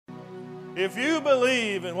If you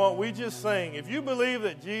believe in what we just sang, if you believe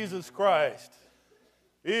that Jesus Christ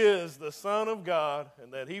is the Son of God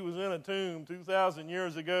and that he was in a tomb 2,000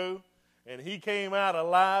 years ago and he came out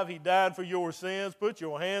alive, he died for your sins, put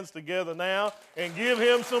your hands together now and give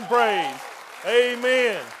him some praise.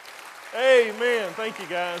 Amen. Amen. Thank you,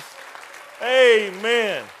 guys.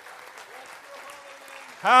 Amen.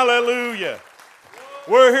 Hallelujah.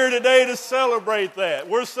 We're here today to celebrate that.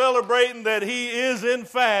 We're celebrating that he is, in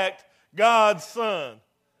fact, God's Son.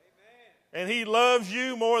 And he loves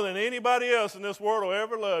you more than anybody else in this world will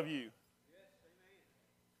ever love you.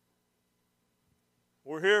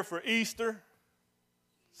 We're here for Easter,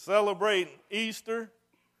 celebrating Easter.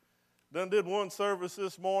 Done did one service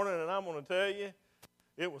this morning, and I'm going to tell you,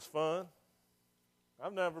 it was fun.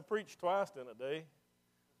 I've never preached twice in a day.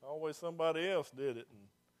 Always somebody else did it.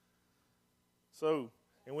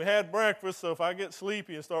 And we had breakfast, so if I get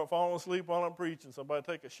sleepy and start falling asleep while I'm preaching, somebody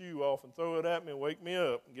take a shoe off and throw it at me and wake me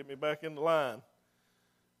up and get me back in the line.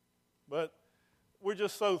 But we're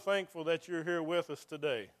just so thankful that you're here with us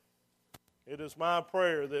today. It is my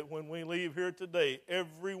prayer that when we leave here today,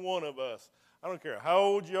 every one of us, I don't care how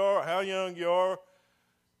old you are, how young you are,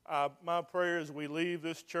 my prayer is we leave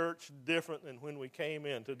this church different than when we came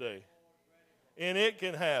in today. And it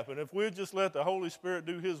can happen. If we just let the Holy Spirit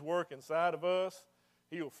do his work inside of us,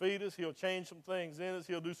 he'll feed us, he'll change some things in us,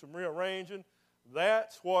 he'll do some rearranging.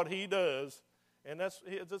 That's what he does, and that's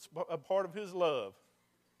a part of his love.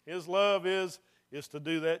 His love is to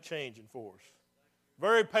do that changing for us.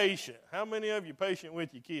 Very patient. How many of you patient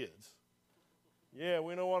with your kids? Yeah,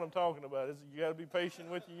 we know what I'm talking about. You got to be patient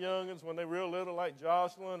with your youngins when they're real little, like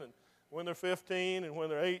Jocelyn, and when they're 15, and when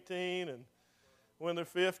they're 18, and when they're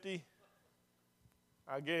 50.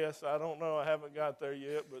 I guess. I don't know. I haven't got there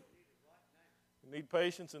yet, but you need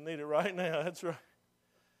patience and need it right now. That's right.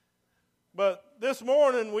 But this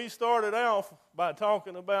morning we started off by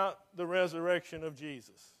talking about the resurrection of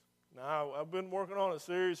Jesus. Now, I've been working on a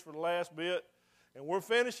series for the last bit, and we're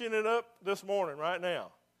finishing it up this morning right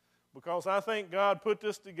now because I think God put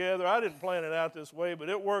this together. I didn't plan it out this way, but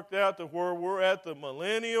it worked out to where we're at the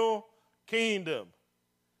millennial kingdom.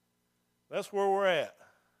 That's where we're at.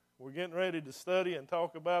 We're getting ready to study and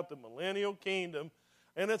talk about the millennial kingdom.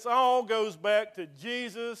 And it all goes back to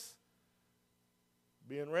Jesus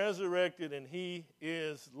being resurrected, and he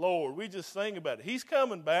is Lord. We just sang about it. He's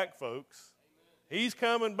coming back, folks. He's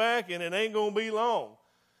coming back, and it ain't going to be long.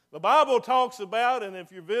 The Bible talks about, and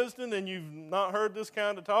if you're visiting and you've not heard this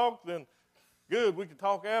kind of talk, then good, we can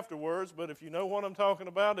talk afterwards. But if you know what I'm talking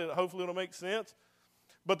about, hopefully it'll make sense.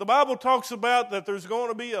 But the Bible talks about that there's going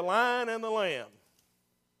to be a lion and the lamb.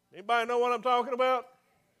 Anybody know what I'm talking about?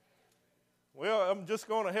 Well, I'm just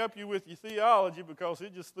going to help you with your theology because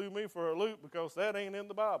it just threw me for a loop because that ain't in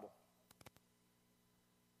the Bible.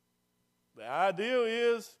 The idea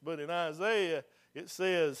is, but in Isaiah, it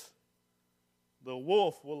says, the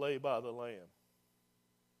wolf will lay by the lamb.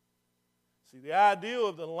 See, the idea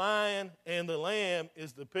of the lion and the lamb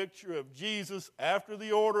is the picture of Jesus after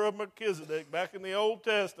the order of Melchizedek back in the Old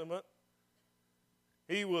Testament.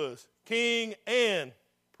 He was king and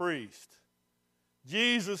priest.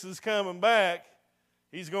 Jesus is coming back.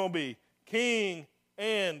 He's going to be king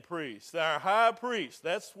and priest. Our high priest.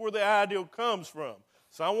 That's where the ideal comes from.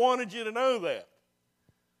 So I wanted you to know that.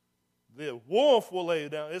 The wolf will lay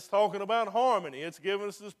down. It's talking about harmony. It's giving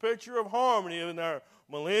us this picture of harmony in our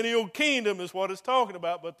millennial kingdom is what it's talking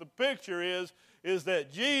about. But the picture is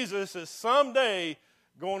that Jesus is someday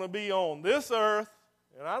going to be on this earth,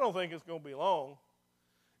 and I don't think it's going to be long,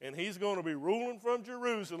 and he's going to be ruling from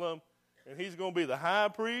Jerusalem. And he's going to be the high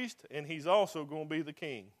priest, and he's also going to be the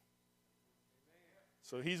king.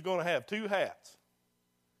 So he's going to have two hats.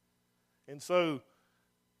 And so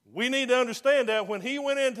we need to understand that when he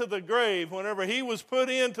went into the grave, whenever he was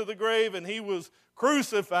put into the grave and he was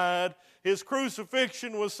crucified, his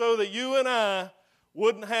crucifixion was so that you and I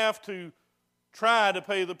wouldn't have to try to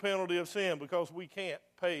pay the penalty of sin because we can't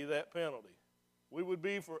pay that penalty. We would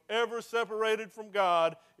be forever separated from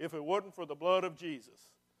God if it wasn't for the blood of Jesus.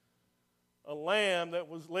 A lamb that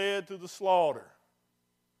was led to the slaughter.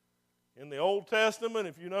 In the Old Testament,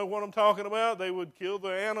 if you know what I'm talking about, they would kill the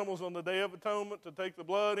animals on the Day of Atonement to take the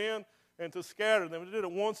blood in and to scatter them. They did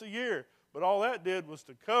it once a year, but all that did was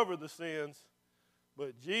to cover the sins.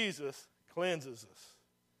 But Jesus cleanses us.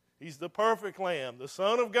 He's the perfect lamb, the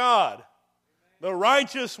Son of God, the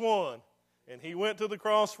righteous one. And he went to the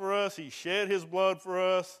cross for us. He shed his blood for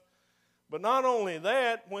us. But not only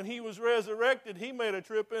that, when he was resurrected, he made a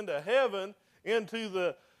trip into heaven, into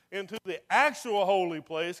the actual holy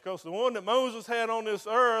place, because the one that Moses had on this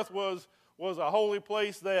earth was a holy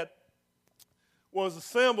place that was a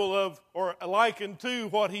symbol of, or likened to,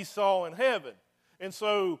 what he saw in heaven. And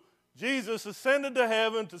so Jesus ascended to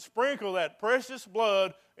heaven to sprinkle that precious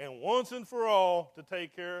blood and once and for all to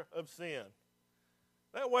take care of sin.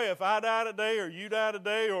 That way, if I die today or you die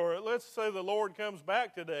today, or let's say the Lord comes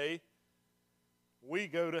back today, we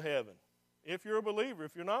go to heaven. If you're a believer.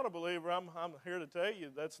 If you're not a believer, I'm here to tell you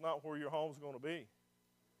that's not where your home's going to be.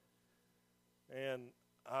 And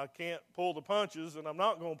I can't pull the punches, and I'm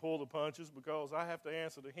not going to pull the punches because I have to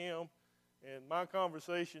answer to him. And my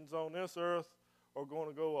conversations on this earth are going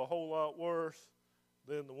to go a whole lot worse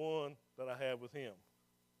than the one that I have with him.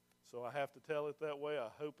 So I have to tell it that way. I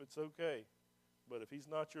hope it's okay. But if he's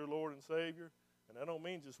not your Lord and Savior, and that don't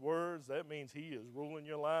mean just words, that means he is ruling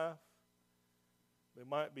your life, there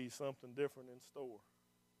might be something different in store.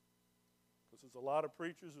 Because there's a lot of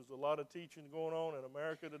preachers, there's a lot of teaching going on in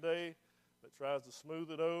America today that tries to smooth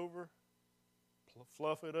it over,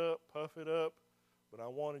 fluff it up, puff it up. But I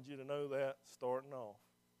wanted you to know that starting off.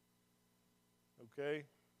 Okay?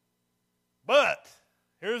 But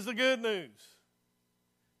here's the good news.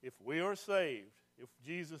 If we are saved, if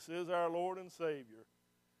Jesus is our Lord and Savior,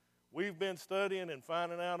 we've been studying and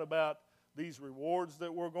finding out about these rewards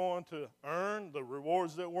that we're going to earn. The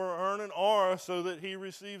rewards that we're earning are so that he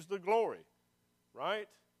receives the glory, right?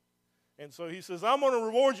 And so he says, I'm going to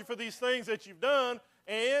reward you for these things that you've done,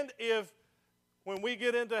 and if when we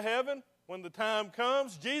get into heaven, when the time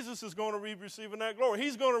comes, Jesus is going to be receiving that glory.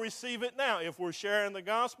 He's going to receive it now. If we're sharing the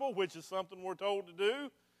gospel, which is something we're told to do,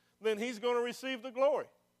 then he's going to receive the glory.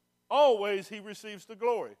 Always he receives the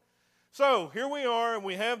glory. So here we are, and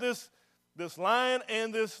we have this lion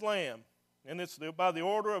and this lamb. And it's by the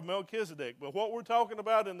order of Melchizedek. But what we're talking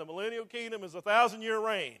about in the millennial kingdom is a 1,000-year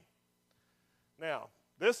reign. Now,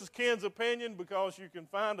 this is Ken's opinion because you can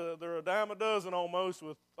find there are a dime a dozen almost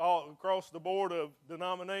with all across the board of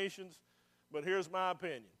denominations. But here's my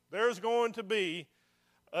opinion. There's going to be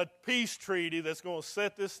a peace treaty that's going to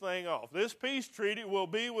set this thing off. This peace treaty will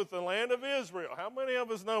be with the land of Israel. How many of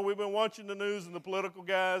us know we've been watching the news and the political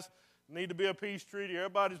guys need to be a peace treaty?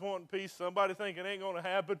 Everybody's wanting peace. Somebody thinking it ain't going to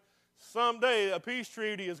happen. Someday a peace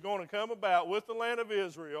treaty is going to come about with the land of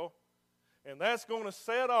Israel, and that's going to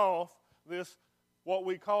set off this, what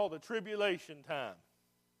we call the tribulation time.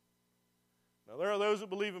 Now, there are those that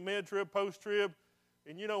believe in mid-trib, post-trib,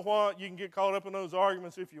 and you know what? You can get caught up in those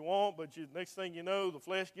arguments if you want, but next thing you know, the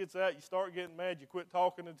flesh gets out, you start getting mad, you quit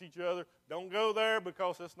talking to each other. Don't go there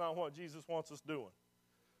because that's not what Jesus wants us doing.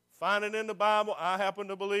 Find it in the Bible. I happen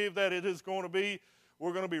to believe that it is going to be,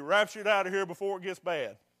 we're going to be raptured out of here before it gets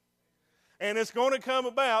bad. And it's going to come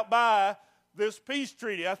about by this peace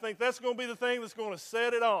treaty. I think that's going to be the thing that's going to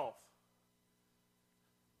set it off.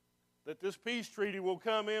 That this peace treaty will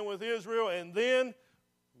come in with Israel, and then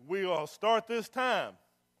we will start this time.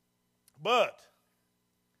 But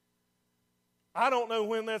I don't know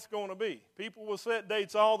when that's going to be. People will set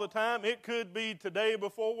dates all the time. It could be today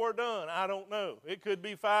before we're done. I don't know. It could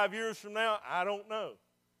be 5 years from now. I don't know.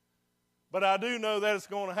 But I do know that it's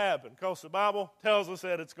going to happen because the Bible tells us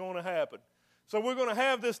that it's going to happen. So we're going to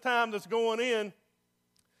have this time that's going in.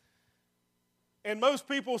 And most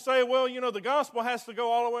people say, well, you know, the gospel has to go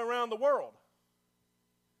all the way around the world.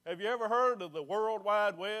 Have you ever heard of the World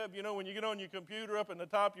Wide Web? You know, when you get on your computer up in the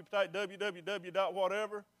top, you type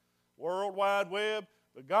www.whatever, World Wide Web.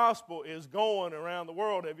 The gospel is going around the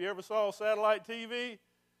world. Have you ever saw satellite TV?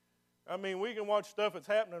 I mean, we can watch stuff that's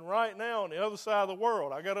happening right now on the other side of the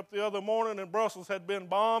world. I got up the other morning and Brussels had been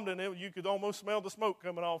bombed, and you could almost smell the smoke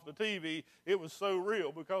coming off the TV. It was so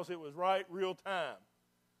real because it was right real time.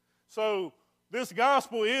 So this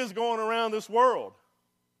gospel is going around this world.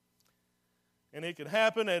 And it can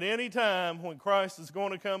happen at any time when Christ is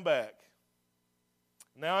going to come back.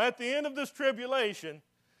 Now, at the end of this tribulation,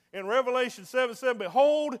 in Revelation 7:7,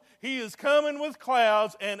 behold, he is coming with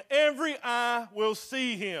clouds, and every eye will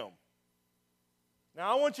see him.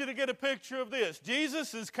 Now, I want you to get a picture of this.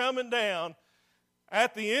 Jesus is coming down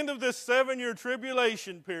at the end of this 7-year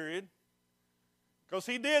tribulation period, because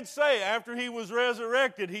he did say after he was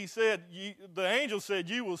resurrected, he said, the angel said,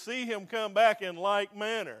 you will see him come back in like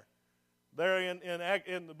manner. There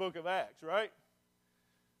in the book of Acts, right?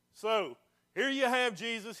 So, here you have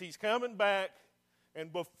Jesus. He's coming back.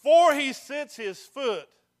 And before he sets his foot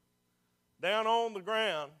down on the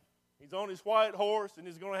ground, he's on his white horse, and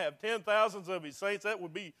he's going to have 10,000s of his saints. That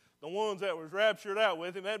would be the ones that was raptured out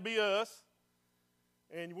with him. That'd be us.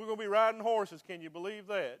 And we're going to be riding horses. Can you believe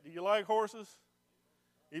that? Do you like horses?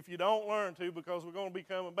 If you don't, learn to, because we're going to be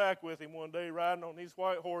coming back with him one day riding on these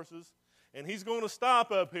white horses. And he's going to stop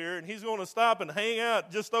up here, and he's going to stop and hang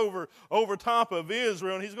out just over top of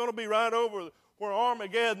Israel, and he's going to be right over where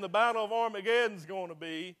Armageddon, the Battle of Armageddon is going to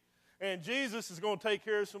be, and Jesus is going to take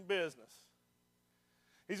care of some business.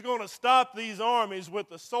 He's going to stop these armies with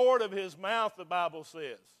the sword of his mouth, the Bible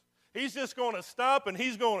says. He's just going to stop and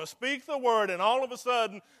he's going to speak the word, and all of a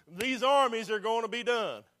sudden, these armies are going to be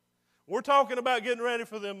done. We're talking about getting ready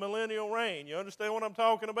for the millennial reign. You understand what I'm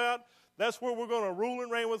talking about? That's where we're going to rule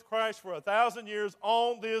and reign with Christ for 1,000 years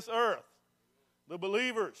on this earth. The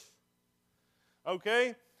believers.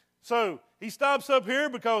 Okay? So he stops up here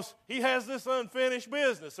because he has this unfinished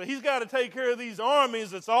business. So he's got to take care of these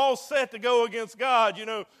armies that's all set to go against God. You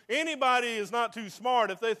know, anybody is not too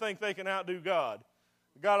smart if they think they can outdo God.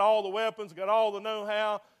 Got all the weapons, got all the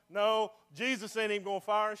know-how. No, Jesus ain't even going to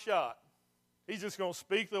fire a shot. He's just going to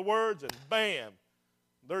speak the words and bam,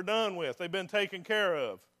 they're done with. They've been taken care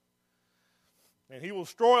of. And he will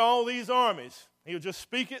destroy all these armies. He'll just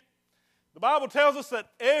speak it. The Bible tells us that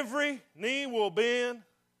every knee will bend,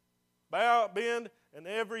 and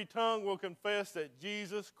every tongue will confess that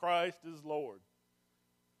Jesus Christ is Lord.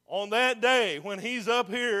 On that day, when he's up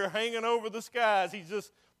here hanging over the skies, he's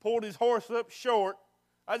just pulled his horse up short.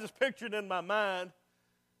 I just pictured it in my mind.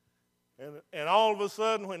 And all of a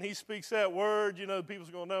sudden, when he speaks that word, you know,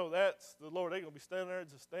 people's going to know that's the Lord. They're going to be standing there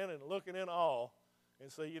just standing and looking in awe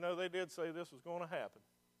and say, you know, they did say this was going to happen.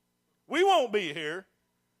 We won't be here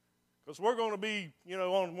because we're going to be, you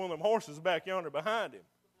know, on one of them horses back yonder behind him.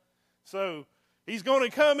 So he's going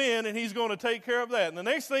to come in and he's going to take care of that. And the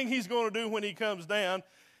next thing he's going to do when he comes down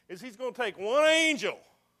is he's going to take one angel.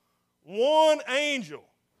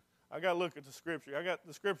 I got to look at the scripture. I got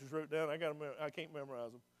the scriptures wrote down. I can't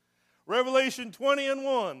memorize them. Revelation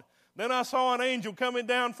 20:1. Then I saw an angel coming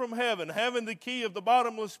down from heaven, having the key of the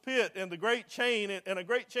bottomless pit and a great chain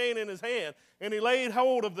in his hand. And he laid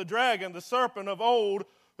hold of the dragon, the serpent of old,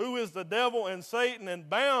 who is the devil and Satan, and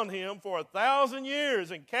bound him for 1,000 years,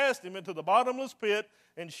 and cast him into the bottomless pit,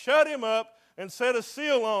 and shut him up, and set a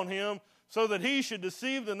seal on him, so that he should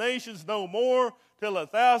deceive the nations no more, till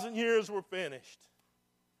 1,000 years were finished.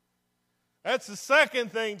 That's the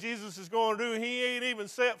second thing Jesus is going to do. He ain't even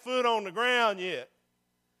set foot on the ground yet.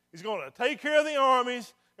 He's going to take care of the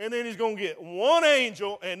armies, and then he's going to get one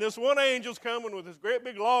angel, and this one angel's coming with this great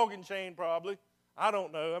big logging chain probably. I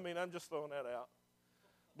don't know. I mean, I'm just throwing that out.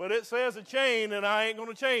 But it says a chain, and I ain't going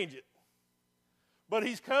to change it. But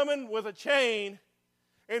he's coming with a chain,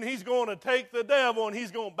 and he's going to take the devil, and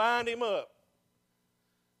he's going to bind him up.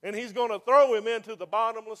 And he's going to throw him into the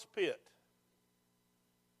bottomless pit.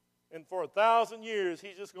 And for 1,000 years,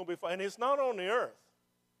 he's just going to be fighting. And it's not on the earth.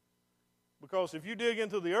 Because if you dig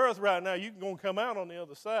into the earth right now, you're going to come out on the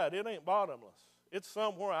other side. It ain't bottomless. It's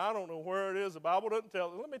somewhere. I don't know where it is. The Bible doesn't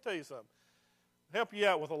tell. Let me tell you something. Help you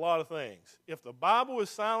out with a lot of things. If the Bible is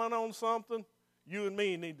silent on something, you and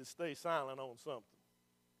me need to stay silent on something.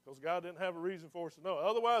 Because God didn't have a reason for us to know.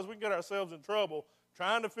 Otherwise, we can get ourselves in trouble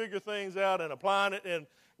trying to figure things out and applying it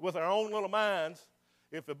with our own little minds.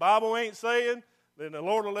 If the Bible ain't saying, then the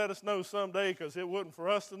Lord will let us know someday, because it wasn't for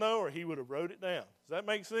us to know, or he would have wrote it down. Does that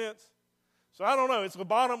make sense? So I don't know. It's a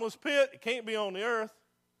bottomless pit. It can't be on the earth.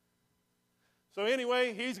 So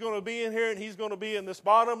anyway, he's going to be in here, and he's going to be in this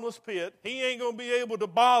bottomless pit. He ain't going to be able to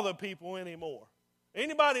bother people anymore.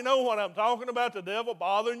 Anybody know what I'm talking about, the devil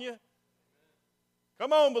bothering you?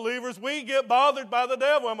 Come on, believers. We get bothered by the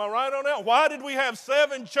devil. Am I right on that? Why did we have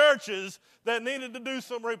 7 churches that needed to do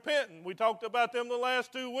some repenting? We talked about them the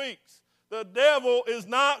last 2 weeks. The devil is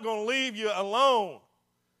not going to leave you alone.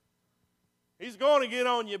 He's going to get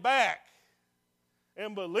on your back.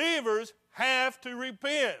 And believers have to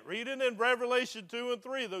repent. Read it in Revelation 2 and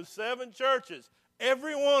 3, those 7 churches.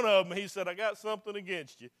 Every one of them, he said, I got something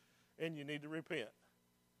against you, and you need to repent.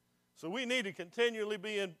 So we need to continually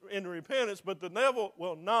be in repentance, but the devil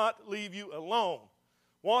will not leave you alone.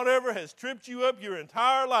 Whatever has tripped you up your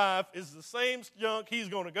entire life is the same junk he's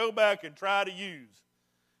going to go back and try to use.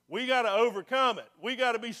 We got to overcome it. We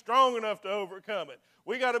got to be strong enough to overcome it.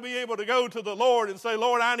 We got to be able to go to the Lord and say,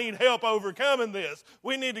 Lord, I need help overcoming this.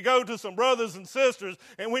 We need to go to some brothers and sisters,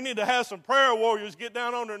 and we need to have some prayer warriors get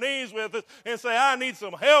down on their knees with us and say, I need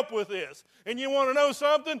some help with this. And you want to know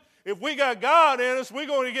something? If we got God in us, we're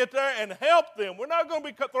going to get there and help them. We're not going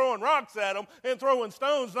to be throwing rocks at them and throwing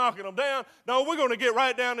stones, knocking them down. No, we're going to get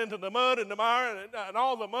right down into the mud and the mire and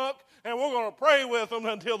all the muck, and we're going to pray with them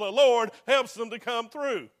until the Lord helps them to come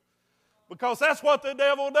through. Because that's what the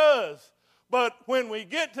devil does. But when we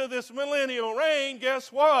get to this millennial reign,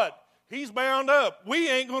 guess what? He's bound up. We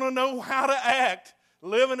ain't going to know how to act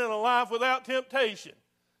living in a life without temptation.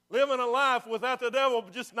 Living a life without the devil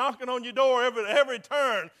just knocking on your door every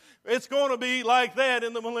turn. It's going to be like that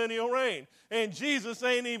in the millennial reign. And Jesus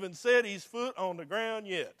ain't even set his foot on the ground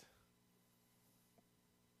yet.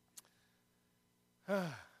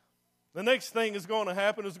 The next thing is going to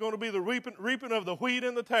happen is going to be the reaping of the wheat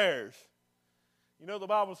and the tares. You know, the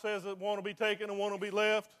Bible says that one will be taken and one will be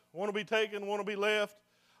left. One will be taken and one will be left.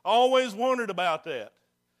 I always wondered about that.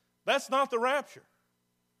 That's not the rapture.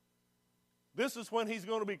 This is when he's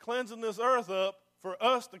going to be cleansing this earth up for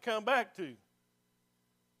us to come back to.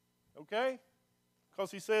 Okay?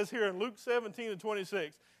 Because he says here in Luke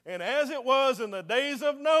 17:26, and as it was in the days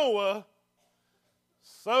of Noah,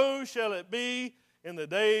 so shall it be in the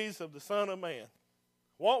days of the Son of Man.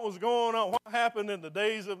 What was going on? What happened in the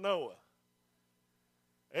days of Noah?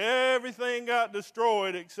 Everything got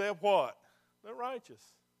destroyed except what? The righteous.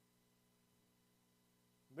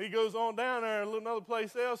 He goes on down there in another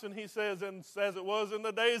place else and he says, and as it was in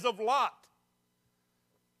the days of Lot.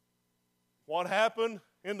 What happened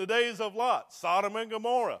in the days of Lot? Sodom and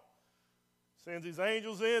Gomorrah. Sends his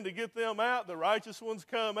angels in to get them out. The righteous ones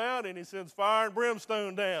come out and he sends fire and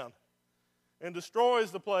brimstone down and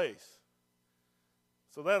destroys the place.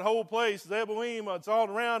 So that whole place, Zeboim, it's all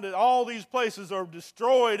around it. All these places are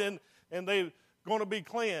destroyed and they're going to be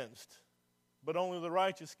cleansed. But only the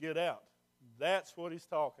righteous get out. That's what he's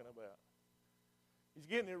talking about. He's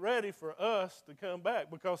getting it ready for us to come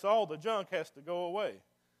back because all the junk has to go away.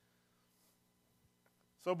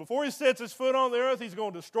 So before he sets his foot on the earth, he's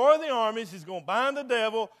going to destroy the armies, he's going to bind the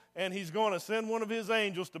devil, and he's going to send one of his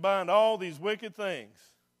angels to bind all these wicked things.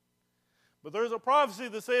 But there's a prophecy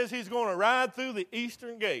that says he's going to ride through the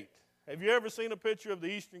eastern gate. Have you ever seen a picture of the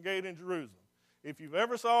eastern gate in Jerusalem? If you've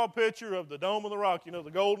ever saw a picture of the Dome of the Rock, you know,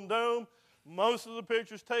 the Golden Dome, most of the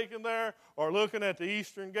pictures taken there are looking at the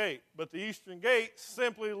eastern gate. But the eastern gate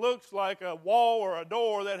simply looks like a wall or a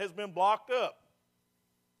door that has been blocked up.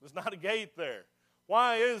 There's not a gate there.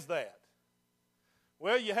 Why is that?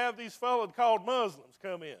 Well, you have these fellows called Muslims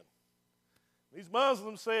come in. These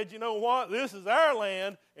Muslims said, you know what, this is our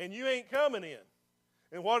land and you ain't coming in.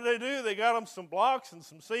 And what do? They got them some blocks and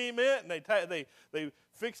some cement and they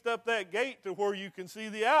fixed up that gate to where you can see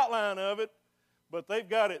the outline of it, but they've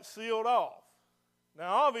got it sealed off.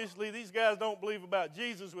 Now, obviously, these guys don't believe about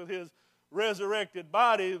Jesus with his resurrected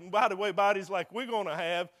body. And by the way, bodies like we're going to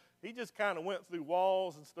have, he just kind of went through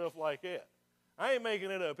walls and stuff like that. I ain't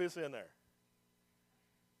making it up. It's in there.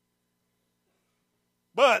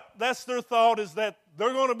 But that's their thought, is that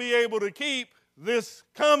they're going to be able to keep this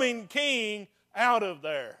coming king out of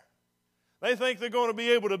there. They think they're going to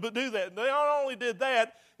be able to do that. They not only did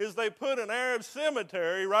that, is they put an Arab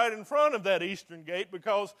cemetery right in front of that eastern gate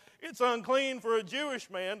because it's unclean for a Jewish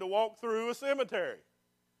man to walk through a cemetery.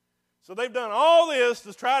 So they've done all this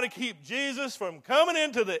to try to keep Jesus from coming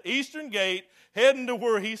into the eastern gate, heading to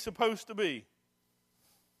where he's supposed to be.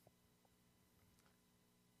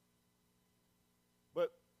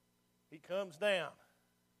 But he comes down.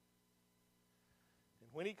 And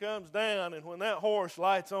when he comes down and when that horse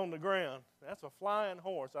lights on the ground, that's a flying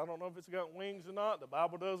horse. I don't know if it's got wings or not. The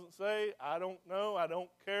Bible doesn't say. I don't know. I don't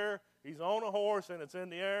care. He's on a horse and it's in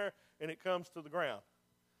the air and it comes to the ground.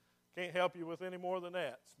 Can't help you with any more than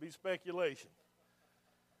that. It's be speculation.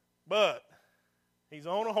 But he's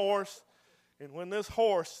on a horse, and when this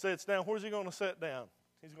horse sits down, where's he going to sit down?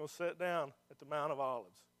 He's going to sit down at the Mount of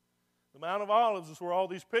Olives. The Mount of Olives is where all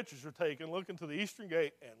these pictures are taken, looking to the eastern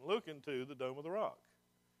gate and looking to the Dome of the Rock.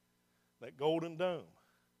 That golden dome.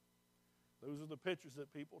 Those are the pictures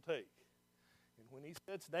that people take. And when he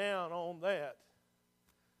sits down on that,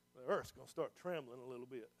 the earth's going to start trembling a little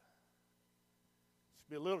bit.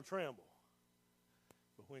 Be a little tremble.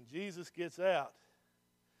 But when Jesus gets out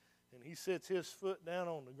and he sets his foot down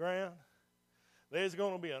on the ground, there's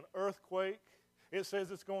going to be an earthquake. It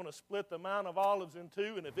says it's going to split the Mount of Olives in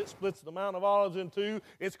two, and if it splits the Mount of Olives in two,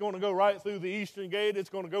 it's going to go right through the eastern gate. It's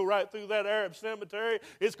going to go right through that Arab cemetery.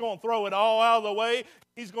 It's going to throw it all out of the way.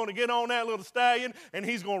 He's going to get on that little stallion, and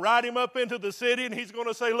he's going to ride him up into the city, and he's going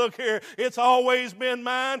to say, look here, it's always been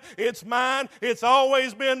mine. It's mine. It's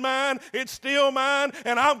always been mine. It's still mine,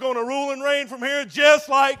 and I'm going to rule and reign from here just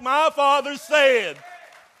like my father said.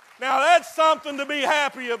 Now, that's something to be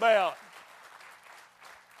happy about.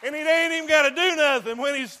 And he ain't even got to do nothing.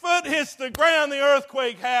 When his foot hits the ground, the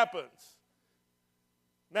earthquake happens.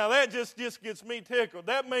 Now that just gets me tickled.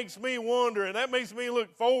 That makes me wonder, and that makes me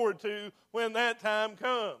look forward to when that time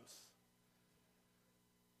comes.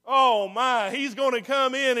 Oh my, he's going to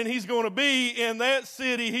come in and he's going to be in that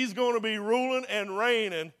city. He's going to be ruling and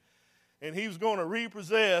reigning, and he's going to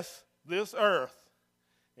repossess this earth.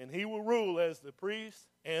 And he will rule as the priest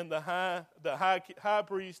and the high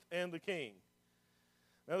priest and the king.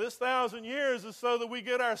 Now, this 1,000 years is so that we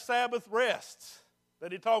get our Sabbath rests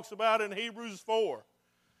that he talks about in Hebrews 4.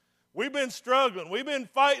 We've been struggling. We've been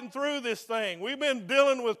fighting through this thing. We've been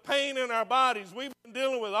dealing with pain in our bodies. We've been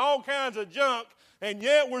dealing with all kinds of junk, and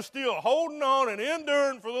yet we're still holding on and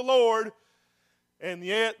enduring for the Lord. And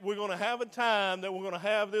yet we're going to have a time that we're going to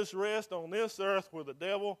have this rest on this earth where the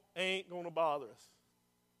devil ain't going to bother us.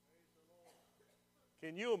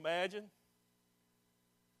 Can you imagine?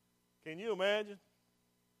 Can you imagine?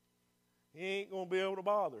 He ain't going to be able to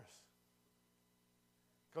bother us.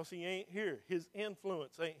 Because he ain't here. His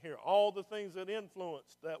influence ain't here. All the things that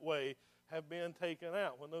influenced that way have been taken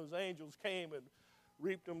out. When those angels came and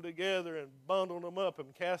reaped them together and bundled them up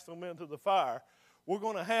and cast them into the fire, we're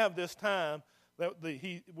going to have this time that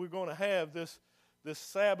we're going to have this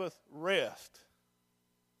Sabbath rest.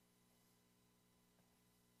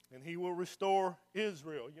 And he will restore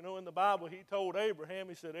Israel. You know, in the Bible, he told Abraham,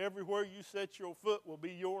 he said, everywhere you set your foot will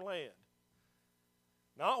be your land.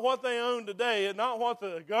 Not what they own today, and not what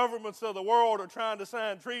the governments of the world are trying to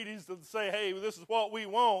sign treaties to say, hey, this is what we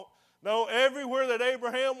want. No, everywhere that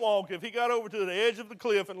Abraham walked, if he got over to the edge of the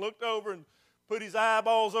cliff and looked over and put his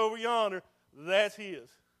eyeballs over yonder, that's his.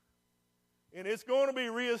 And it's going to be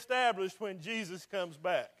reestablished when Jesus comes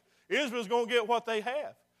back. Israel's going to get what they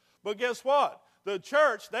have. But guess what? The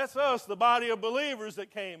church, that's us, the body of believers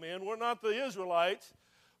that came in. We're not the Israelites,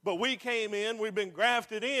 but we came in. We've been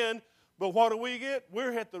grafted in. But what do we get?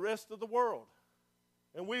 We're at the rest of the world.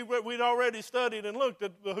 And we'd already studied and looked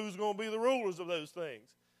at who's going to be the rulers of those things.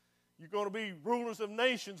 You're going to be rulers of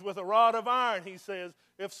nations with a rod of iron, he says,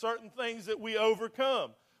 if certain things that we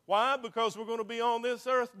overcome. Why? Because we're going to be on this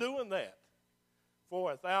earth doing that for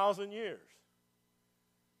 1,000 years.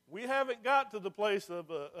 We haven't got to the place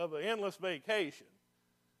of an endless vacation.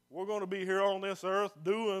 We're going to be here on this earth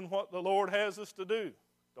doing what the Lord has us to do.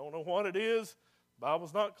 Don't know what it is.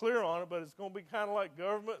 Bible's not clear on it, but it's going to be kind of like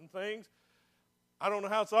government and things. I don't know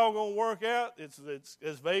how it's all going to work out. It's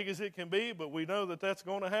as vague as it can be, but we know that that's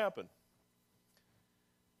going to happen.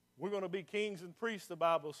 We're going to be kings and priests, the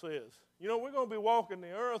Bible says. You know, we're going to be walking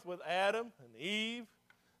the earth with Adam and Eve,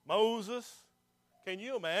 Moses. Can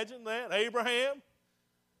you imagine that? Abraham.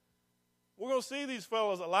 We're going to see these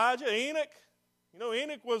fellows, Elijah, Enoch. You know,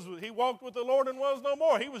 Enoch he walked with the Lord and was no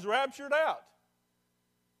more. He was raptured out.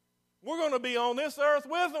 We're going to be on this earth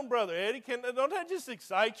with them, Brother Eddie. Don't that just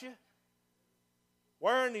excite you?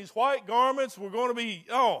 Wearing these white garments, we're going to be,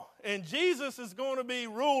 and Jesus is going to be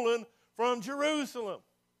ruling from Jerusalem.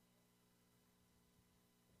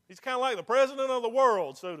 He's kind of like the president of the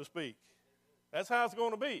world, so to speak. That's how it's going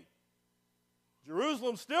to be.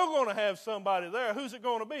 Jerusalem's still going to have somebody there. Who's it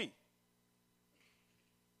going to be?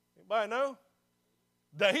 Anybody know?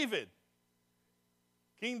 David.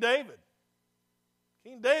 King David.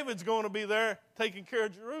 King David's going to be there taking care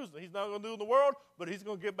of Jerusalem. He's not going to do it in the world, but he's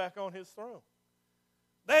going to get back on his throne.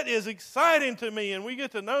 That is exciting to me, and we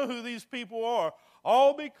get to know who these people are,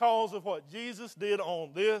 all because of what Jesus did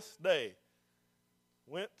on this day.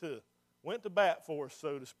 Went to bat for us,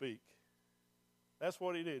 so to speak. That's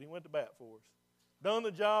what he did. He went to bat for us. Done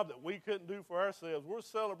the job that we couldn't do for ourselves. We're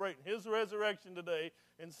celebrating his resurrection today,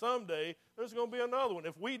 and someday there's going to be another one.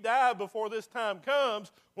 If we die before this time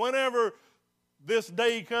comes, whenever this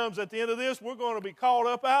day comes at the end of this, we're going to be called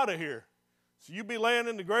up out of here. So you be laying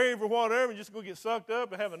in the grave or whatever and just going to get sucked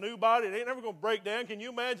up and have a new body. It ain't never going to break down. Can you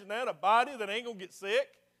imagine that? A body that ain't going to get sick?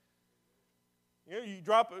 You know, you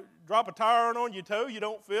drop a tire on your toe, you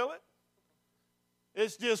don't feel it.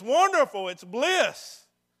 It's just wonderful. It's bliss.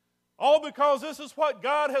 All because this is what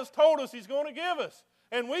God has told us he's going to give us.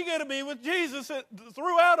 And we get to be with Jesus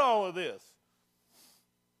throughout all of this.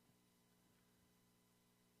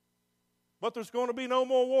 But there's going to be no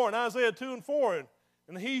more war. In Isaiah 2 and 4,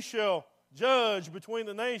 and he shall judge between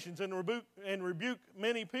the nations and rebuke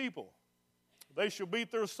many people. They shall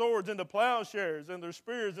beat their swords into plowshares and their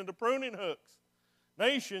spears into pruning hooks.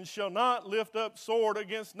 Nation shall not lift up sword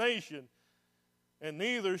against nation, and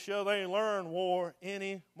neither shall they learn war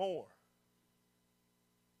anymore.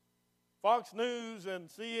 Fox News and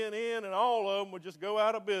CNN and all of them would just go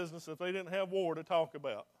out of business if they didn't have war to talk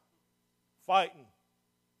about. Fighting.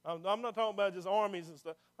 I'm not talking about just armies and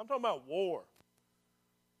stuff. I'm talking about war.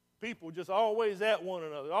 People just always at one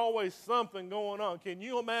another. Always something going on. Can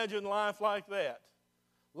you imagine life like that?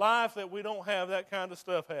 Life that we don't have that kind of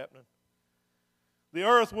stuff happening. The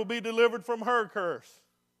earth will be delivered from her curse.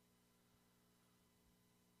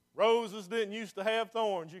 Roses didn't used to have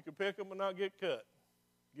thorns. You could pick them and not get cut.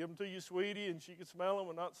 Give them to your sweetie and she could smell them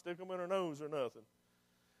and not stick them in her nose or nothing.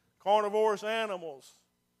 Carnivorous animals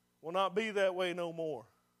will not be that way no more.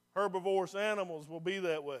 Herbivorous animals will be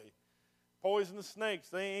that way. Poisonous snakes,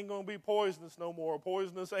 they ain't going to be poisonous no more.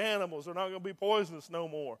 Poisonous animals are not going to be poisonous no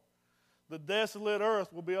more. The desolate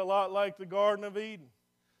earth will be a lot like the Garden of Eden.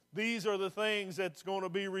 These are the things that's going to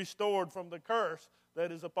be restored from the curse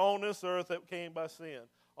that is upon this earth that came by sin,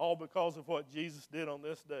 all because of what Jesus did on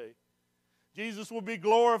this day. Jesus will be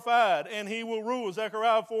glorified, and he will rule,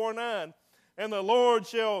 Zechariah 4:9. And the Lord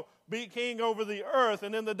shall be king over the earth,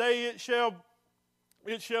 and in the day it shall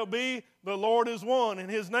be, the Lord is one, and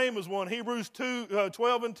his name is one. Hebrews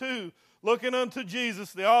 12:2, looking unto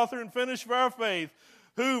Jesus, the author and finisher of our faith,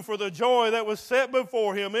 who for the joy that was set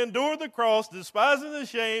before him endured the cross, despising the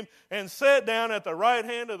shame, and sat down at the right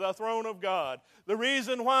hand of the throne of God. The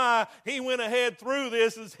reason why he went ahead through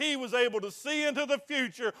this is he was able to see into the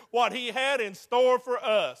future what he had in store for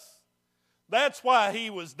us. That's why he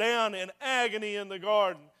was down in agony in the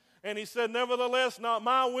garden. And he said, nevertheless, not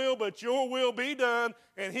my will, but your will be done.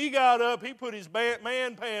 And he got up, he put his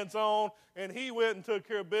man pants on, and he went and took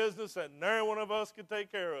care of business that none one of us could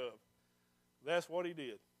take care of. That's what he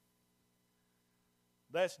did.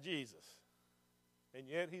 That's Jesus. And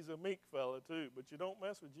yet he's a meek fella too, but you don't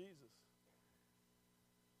mess with Jesus.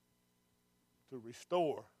 To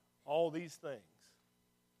restore all these things,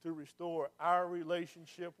 to restore our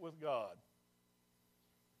relationship with God.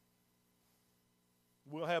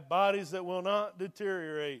 We'll have bodies that will not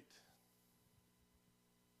deteriorate.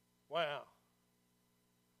 Wow.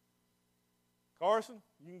 Carson,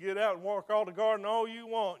 you can get out and walk all the garden all you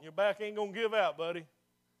want. And your back ain't going to give out, buddy.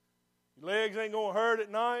 Your legs ain't going to hurt at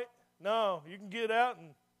night. No, you can get out and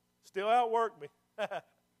still outwork me.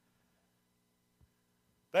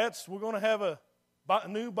 We're going to have a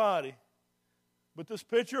new body. But this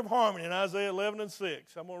picture of harmony in Isaiah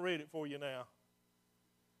 11:6, I'm going to read it for you now.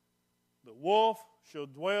 The wolf shall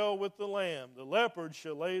dwell with the lamb. The leopard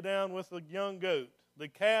shall lay down with the young goat. The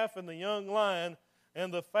calf and the young lion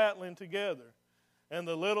and the fatling together. And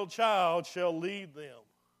the little child shall lead them.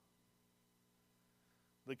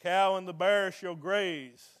 The cow and the bear shall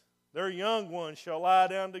graze. Their young ones shall lie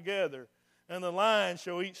down together. And the lion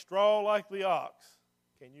shall eat straw like the ox.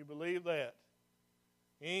 Can you believe that?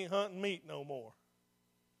 He ain't hunting meat no more.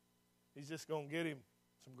 He's just going to get him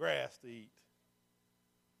some grass to eat.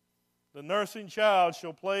 The nursing child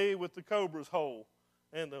shall play with the cobra's hole,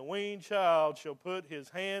 and the weaned child shall put his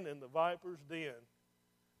hand in the viper's den,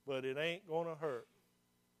 but it ain't going to hurt.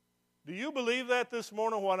 Do you believe that this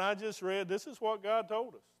morning, what I just read? This is what God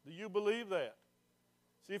told us. Do you believe that?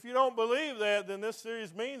 See, if you don't believe that, then this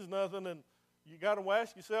series means nothing, and you got to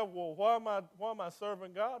ask yourself, well, why am I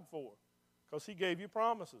serving God for? Because he gave you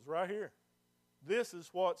promises right here. This is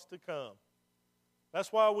what's to come.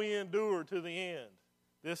 That's why we endure to the end.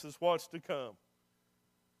 This is what's to come.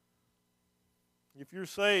 If you're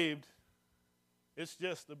saved, it's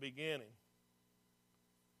just the beginning.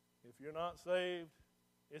 If you're not saved,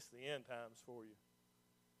 it's the end times for you.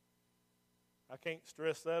 I can't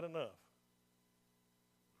stress that enough.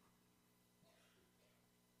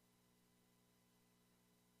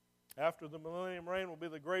 After the millennium reign will be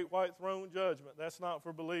the great white throne judgment. That's not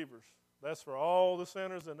for believers. That's for all the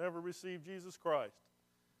sinners that never received Jesus Christ.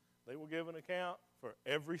 They will give an account for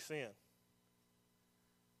every sin.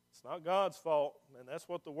 It's not God's fault, and that's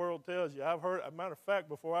what the world tells you. I've heard, as a matter of fact,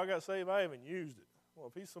 before I got saved, I even used it. Well,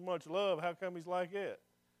 if he's so much love, how come he's like that?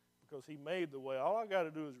 Because he made the way. All I got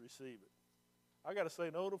to do is receive it. I got to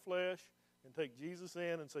say no to flesh and take Jesus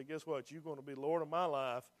in and say, guess what? You're going to be Lord of my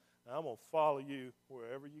life, and I'm going to follow you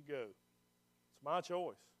wherever you go. It's my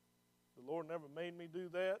choice. The Lord never made me do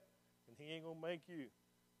that, and he ain't going to make you.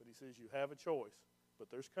 But he says you have a choice. But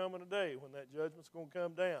there's coming a day when that judgment's going to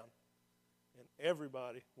come down, and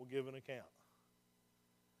everybody will give an account.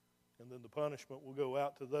 And then the punishment will go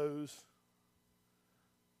out to those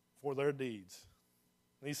for their deeds.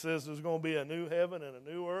 And he says there's going to be a new heaven and a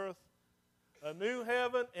new earth. A new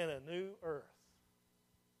heaven and a new earth.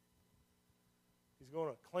 He's going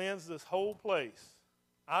to cleanse this whole place.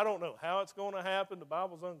 I don't know how it's going to happen. The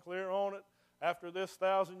Bible's unclear on it. After this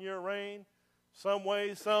 1,000-year reign, some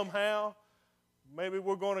way, somehow, maybe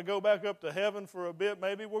we're going to go back up to heaven for a bit.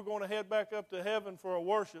 Maybe we're going to head back up to heaven for a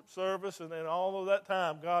worship service, and then all of that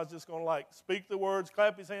time, God's just going to speak the words,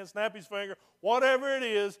 clap his hands, snap his finger, whatever it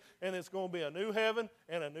is, and it's going to be a new heaven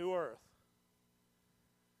and a new earth.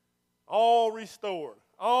 All restored,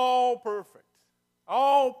 all perfect,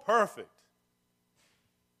 all perfect.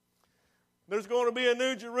 There's going to be a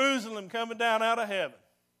new Jerusalem coming down out of heaven.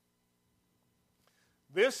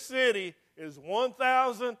 This city is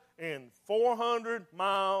 1,400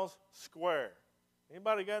 miles square.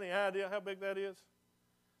 Anybody got any idea how big that is?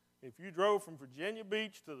 If you drove from Virginia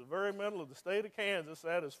Beach to the very middle of the state of Kansas,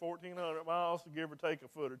 that is 1,400 miles, to give or take a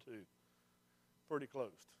foot or two. Pretty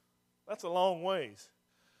close. That's a long ways.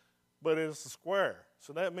 but it's a square.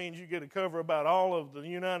 So that means you get to cover about all of the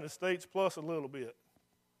United States plus a little bit,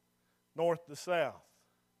 north to south.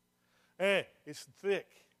 And it's thick,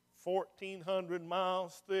 1,400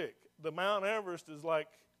 miles thick. The Mount Everest is like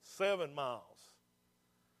 7 miles,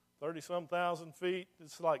 30-some thousand feet.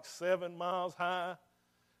 It's like 7 miles high.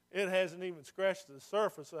 It hasn't even scratched the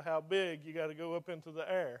surface of how big you got to go up into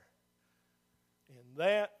the air. And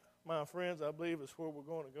that, my friends, I believe is where we're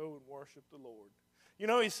going to go and worship the Lord. You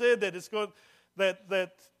know, he said that it's going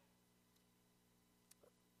that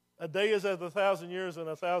a day is as 1,000 years, and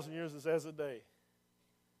 1,000 years is as a day.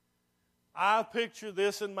 I picture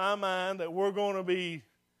this in my mind that we're going to be,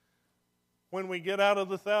 when we get out of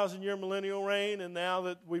the 1,000-year millennial reign, and now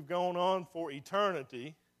that we've gone on for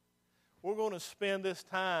eternity, we're going to spend this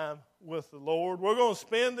time with the Lord. We're going to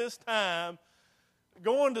spend this time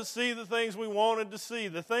going to see the things we wanted to see,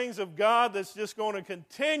 the things of God that's just going to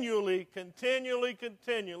continually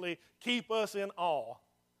keep us in awe.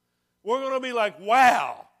 We're going to be like,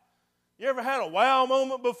 wow. You ever had a wow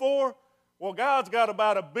moment before? Well, God's got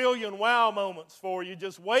about 1 billion wow moments for you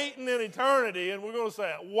just waiting in eternity, and we're going to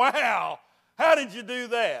say, wow, how did you do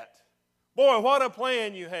that? Boy, what a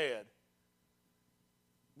plan you had.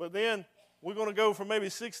 But then we're going to go for maybe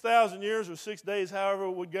 6,000 years or 6 days, however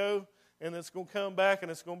it would go, and it's going to come back,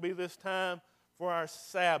 and it's going to be this time for our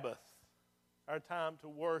Sabbath, our time to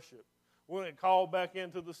worship. We're going to call back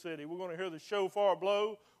into the city. We're going to hear the shofar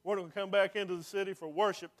blow. We're going to come back into the city for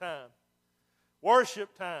worship time.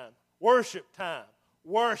 Worship time. Worship time.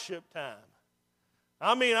 Worship time.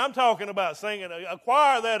 I mean, I'm talking about singing a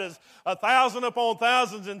choir that is 1,000 upon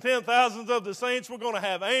thousands and 10,000s of the saints. We're going to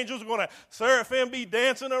have angels. We're going to have seraphim be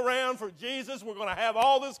dancing around for Jesus. We're going to have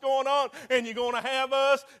all this going on, and you're going to have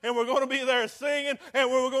us, and we're going to be there singing, and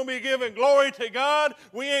we're going to be giving glory to God.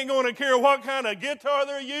 We ain't going to care what kind of guitar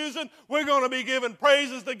they're using. We're going to be giving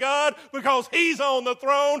praises to God because He's on the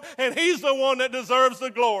throne, and He's the one that deserves the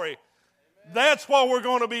glory. Amen. That's what we're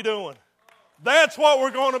going to be doing. That's what we're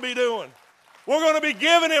going to be doing. We're going to be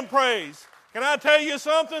giving Him praise. Can I tell you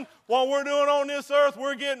something? What we're doing on this earth,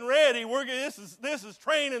 we're getting ready. This is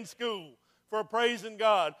training school for praising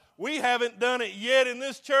God. We haven't done it yet in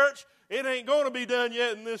this church. It ain't going to be done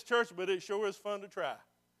yet in this church, but it sure is fun to try.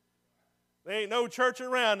 There ain't no church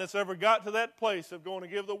around that's ever got to that place of going to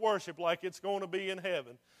give the worship like it's going to be in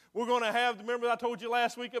heaven. We're going to have, remember I told you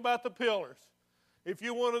last week about the pillars. If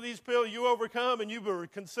you're one of these pillars, you overcome and you were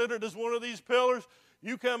considered as one of these pillars,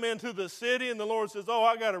 you come into the city and the Lord says, oh,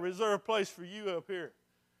 I got a reserved place for you up here.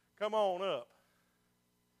 Come on up.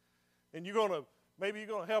 And maybe you're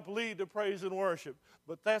going to help lead the praise and worship.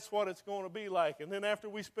 But that's what it's going to be like. And then after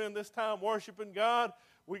we spend this time worshiping God,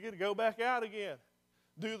 we get to go back out again.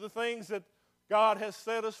 Do the things that God has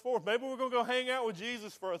set us for. Maybe we're going to go hang out with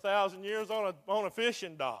Jesus for 1,000 years on a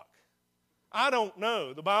fishing dock. I don't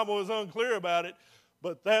know. The Bible is unclear about it.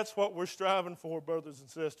 But that's what we're striving for, brothers and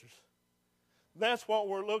sisters. That's what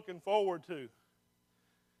we're looking forward to.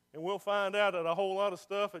 And we'll find out that a whole lot of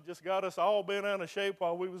stuff that just got us all bent out of shape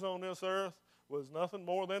while we was on this earth was nothing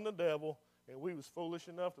more than the devil, and we was foolish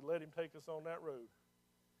enough to let him take us on that road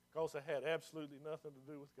because it had absolutely nothing to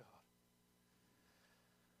do with God.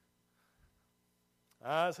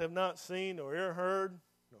 Eyes have not seen nor ear heard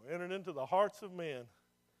nor entered into the hearts of men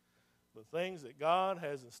the things that God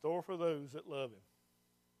has in store for those that love Him.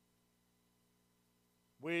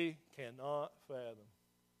 We cannot fathom.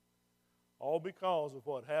 All because of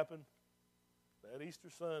what happened that Easter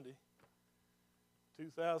Sunday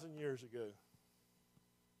 2,000 years ago.